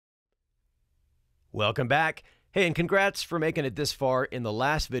Welcome back. Hey, and congrats for making it this far. In the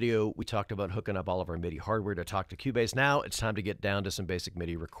last video, we talked about hooking up all of our MIDI hardware to talk to Cubase. Now it's time to get down to some basic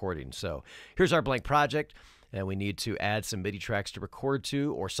MIDI recording. So here's our blank project, and we need to add some MIDI tracks to record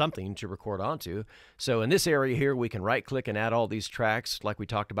to or something to record onto. So in this area here, we can right-click and add all these tracks like we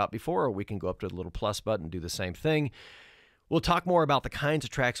talked about before, or we can go up to the little plus button and do the same thing. We'll talk more about the kinds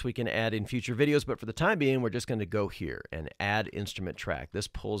of tracks we can add in future videos, but for the time being, we're just going to go here and add instrument track. This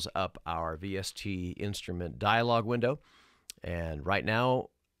pulls up our VST instrument dialog window. And right now,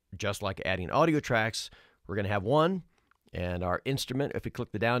 just like adding audio tracks, we're going to have one. And our instrument, if we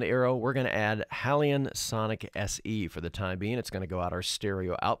click the down arrow, we're going to add Halion Sonic SE for the time being. It's going to go out our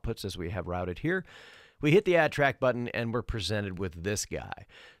stereo outputs as we have routed here. We hit the add track button and we're presented with this guy.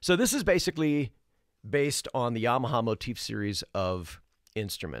 So this is basically based on the Yamaha Motif series of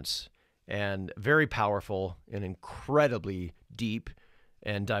instruments, and very powerful and incredibly deep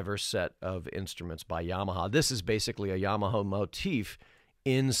and diverse set of instruments by Yamaha. This is basically a Yamaha Motif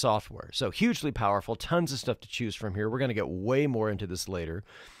in software. So hugely powerful, tons of stuff to choose from here. We're going to get way more into this later.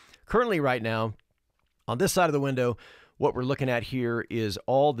 Currently right now, on this side of the window, what we're looking at here is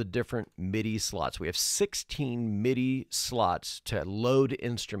all the different MIDI slots. We have 16 MIDI slots to load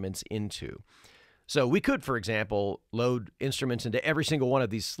instruments into. So we could, for example, load instruments into every single one of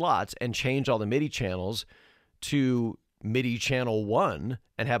these slots and change all the MIDI channels to MIDI channel 1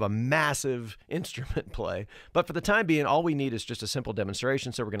 and have a massive instrument play. But for the time being, all we need is just a simple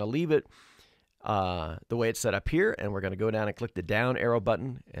demonstration. So we're going to leave it the way it's set up here, and we're going to go down and click the down arrow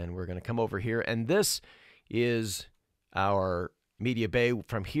button, and we're going to come over here. And this is our media bay.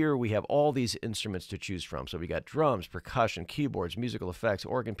 From here, we have all these instruments to choose from. So we got drums, percussion, keyboards, musical effects,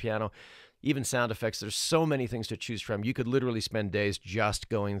 organ, piano, even sound effects. There's so many things to choose from. You could literally spend days just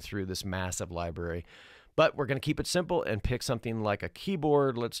going through this massive library. But we're going to keep it simple and pick something like a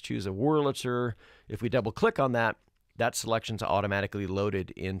keyboard. Let's choose a Wurlitzer. If we double click on that, that selection's automatically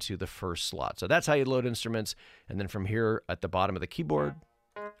loaded into the first slot. So that's how you load instruments. And then from here at the bottom of the keyboard,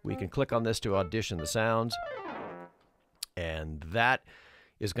 we can click on this to audition the sounds. And that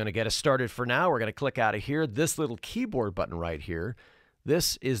is going to get us started for now. We're going to click out of here. This little keyboard button right here,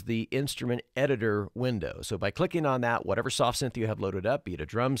 this is the instrument editor window. So by clicking on that, whatever soft synth you have loaded up, be it a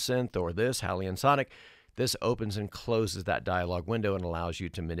drum synth or this, Halion Sonic, this opens and closes that dialog window and allows you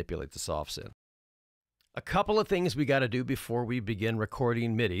to manipulate the soft synth. A couple of things we got to do before we begin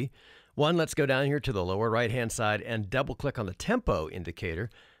recording MIDI. One, let's go down here to the lower right-hand side and double-click on the tempo indicator.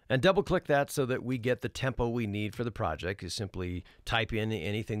 And double-click that so that we get the tempo we need for the project. You simply type in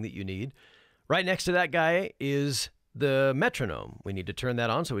anything that you need. Right next to that guy is the metronome. We need to turn that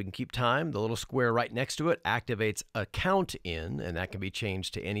on so we can keep time. The little square right next to it activates a count in, and that can be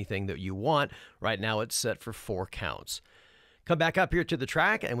changed to anything that you want. Right now it's set for 4 counts. Come back up here to the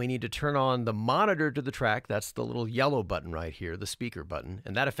track, and we need to turn on the monitor to the track. That's the little yellow button right here, the speaker button.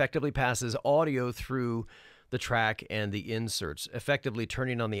 And that effectively passes audio through the track and the inserts, effectively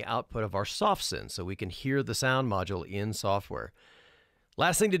turning on the output of our soft synth so we can hear the sound module in software.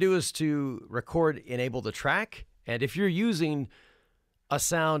 Last thing to do is to record enable the track. And if you're using a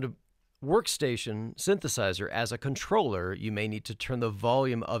sound workstation synthesizer as a controller, you may need to turn the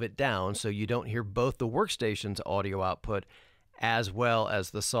volume of it down so you don't hear both the workstation's audio output as well as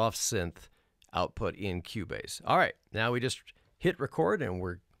the soft synth output in Cubase. All right, now we just hit record and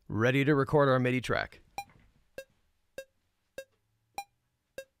we're ready to record our MIDI track.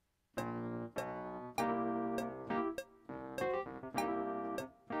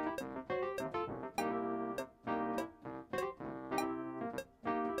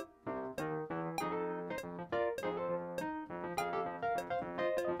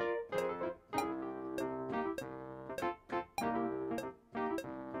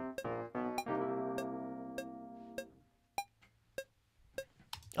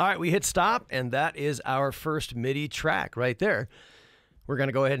 All right, we hit stop, and that is our first MIDI track right there. We're going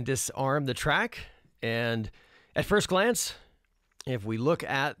to go ahead and disarm the track, and at first glance, if we look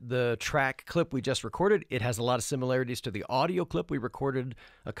at the track clip we just recorded, it has a lot of similarities to the audio clip we recorded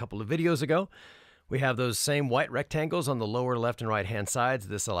a couple of videos ago. We have those same white rectangles on the lower left and right-hand sides.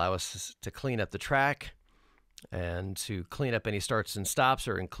 This allows us to clean up the track and to clean up any starts and stops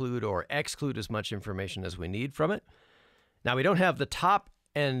or include or exclude as much information as we need from it. Now, we don't have the top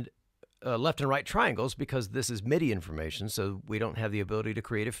and left and right triangles because this is MIDI information, so we don't have the ability to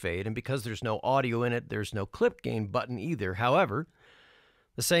create a fade, and because there's no audio in it, there's no clip gain button either. However,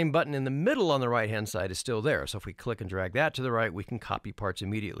 the same button in the middle on the right-hand side is still there, so if we click and drag that to the right, we can copy parts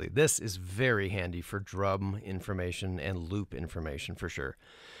immediately. This is very handy for drum information and loop information for sure.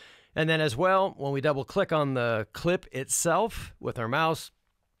 And then as well, when we double-click on the clip itself with our mouse,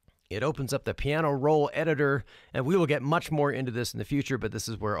 It opens up the piano roll editor, and we will get much more into this in the future, but this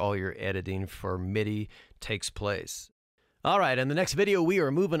is where all your editing for MIDI takes place. All right, in the next video, we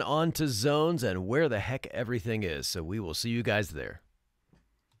are moving on to zones and where the heck everything is, so we will see you guys there.